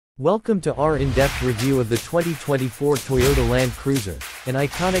Welcome to our in-depth review of the 2024 Toyota Land Cruiser, an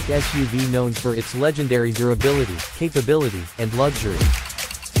iconic SUV known for its legendary durability, capability, and luxury.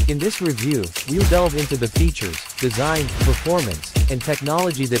 In this review, we'll delve into the features, design, performance, and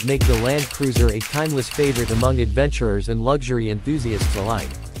technology that make the Land Cruiser a timeless favorite among adventurers and luxury enthusiasts alike.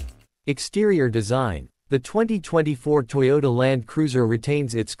 Exterior design. The 2024 Toyota Land Cruiser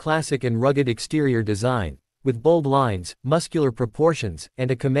retains its classic and rugged exterior design, with bold lines, muscular proportions, and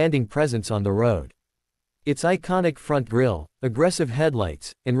a commanding presence on the road. Its iconic front grille, aggressive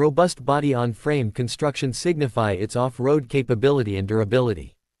headlights, and robust body-on-frame construction signify its off-road capability and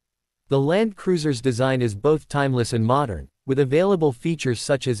durability. The Land Cruiser's design is both timeless and modern, with available features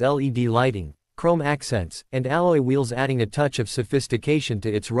such as LED lighting, chrome accents, and alloy wheels adding a touch of sophistication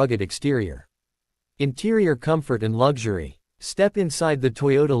to its rugged exterior. Interior comfort and luxury. Step inside the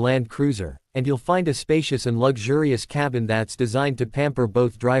Toyota Land Cruiser, and you'll find a spacious and luxurious cabin that's designed to pamper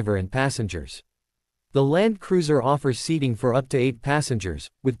both driver and passengers. The Land Cruiser offers seating for up to 8 passengers,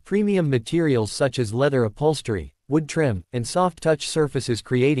 with premium materials such as leather upholstery, wood trim, and soft touch surfaces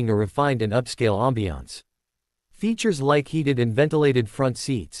creating a refined and upscale ambiance. Features like heated and ventilated front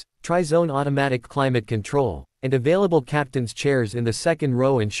seats, tri-zone automatic climate control, and available captain's chairs in the second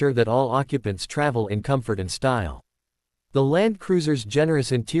row ensure that all occupants travel in comfort and style. The Land Cruiser's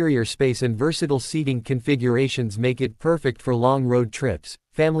generous interior space and versatile seating configurations make it perfect for long road trips,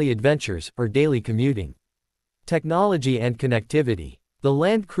 family adventures, or daily commuting. Technology and connectivity. The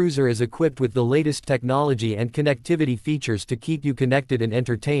Land Cruiser is equipped with the latest technology and connectivity features to keep you connected and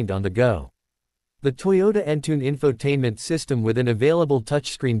entertained on the go. The Toyota Entune infotainment system with an available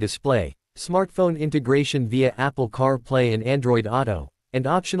touchscreen display, smartphone integration via Apple CarPlay and Android Auto, and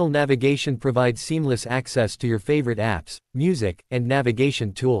optional navigation provides seamless access to your favorite apps, music, and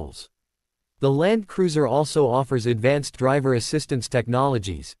navigation tools. The Land Cruiser also offers advanced driver assistance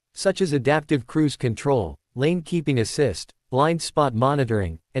technologies, such as adaptive cruise control, lane keeping assist, blind spot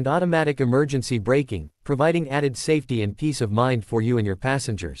monitoring, and automatic emergency braking, providing added safety and peace of mind for you and your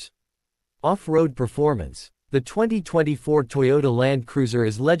passengers. Off-road performance. The 2024 Toyota Land Cruiser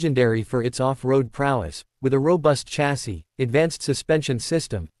is legendary for its off-road prowess, with a robust chassis, advanced suspension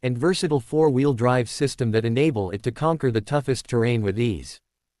system, and versatile four-wheel drive system that enable it to conquer the toughest terrain with ease.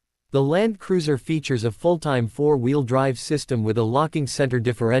 The Land Cruiser features a full-time four-wheel drive system with a locking center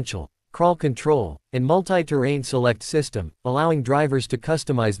differential, crawl control, and multi-terrain select system, allowing drivers to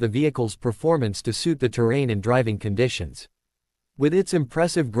customize the vehicle's performance to suit the terrain and driving conditions. With its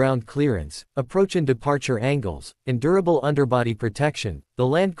impressive ground clearance, approach and departure angles, and durable underbody protection, the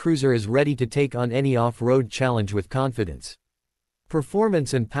Land Cruiser is ready to take on any off-road challenge with confidence.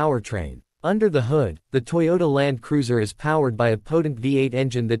 Performance and powertrain. Under the hood, the Toyota Land Cruiser is powered by a potent V8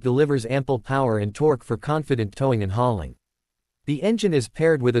 engine that delivers ample power and torque for confident towing and hauling. The engine is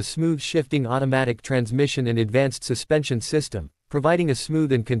paired with a smooth shifting automatic transmission and advanced suspension system, providing a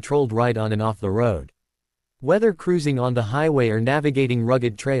smooth and controlled ride on and off the road. Whether cruising on the highway or navigating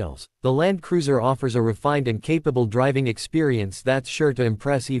rugged trails, the Land Cruiser offers a refined and capable driving experience that's sure to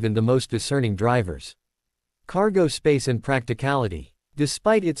impress even the most discerning drivers. Cargo space and practicality.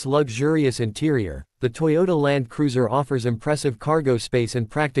 Despite its luxurious interior, the Toyota Land Cruiser offers impressive cargo space and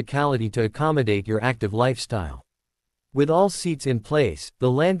practicality to accommodate your active lifestyle. With all seats in place, the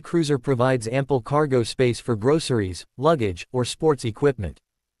Land Cruiser provides ample cargo space for groceries, luggage, or sports equipment.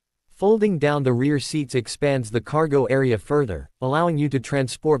 Folding down the rear seats expands the cargo area further, allowing you to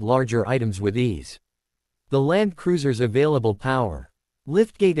transport larger items with ease. The Land Cruiser's available power.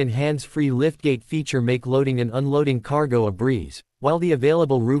 Liftgate and hands-free liftgate feature make loading and unloading cargo a breeze, while the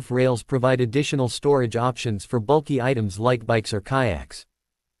available roof rails provide additional storage options for bulky items like bikes or kayaks.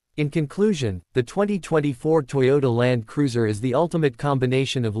 In conclusion, the 2024 Toyota Land Cruiser is the ultimate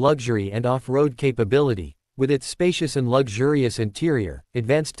combination of luxury and off-road capability, with its spacious and luxurious interior,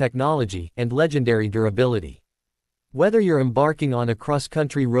 advanced technology, and legendary durability. Whether you're embarking on a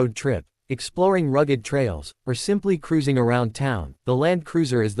cross-country road trip, exploring rugged trails, or simply cruising around town, the Land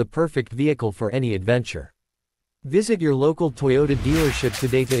Cruiser is the perfect vehicle for any adventure. Visit your local Toyota dealership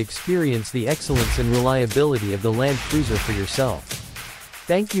today to experience the excellence and reliability of the Land Cruiser for yourself.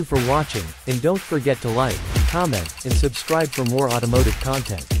 Thank you for watching, and don't forget to like, comment, and subscribe for more automotive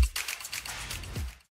content.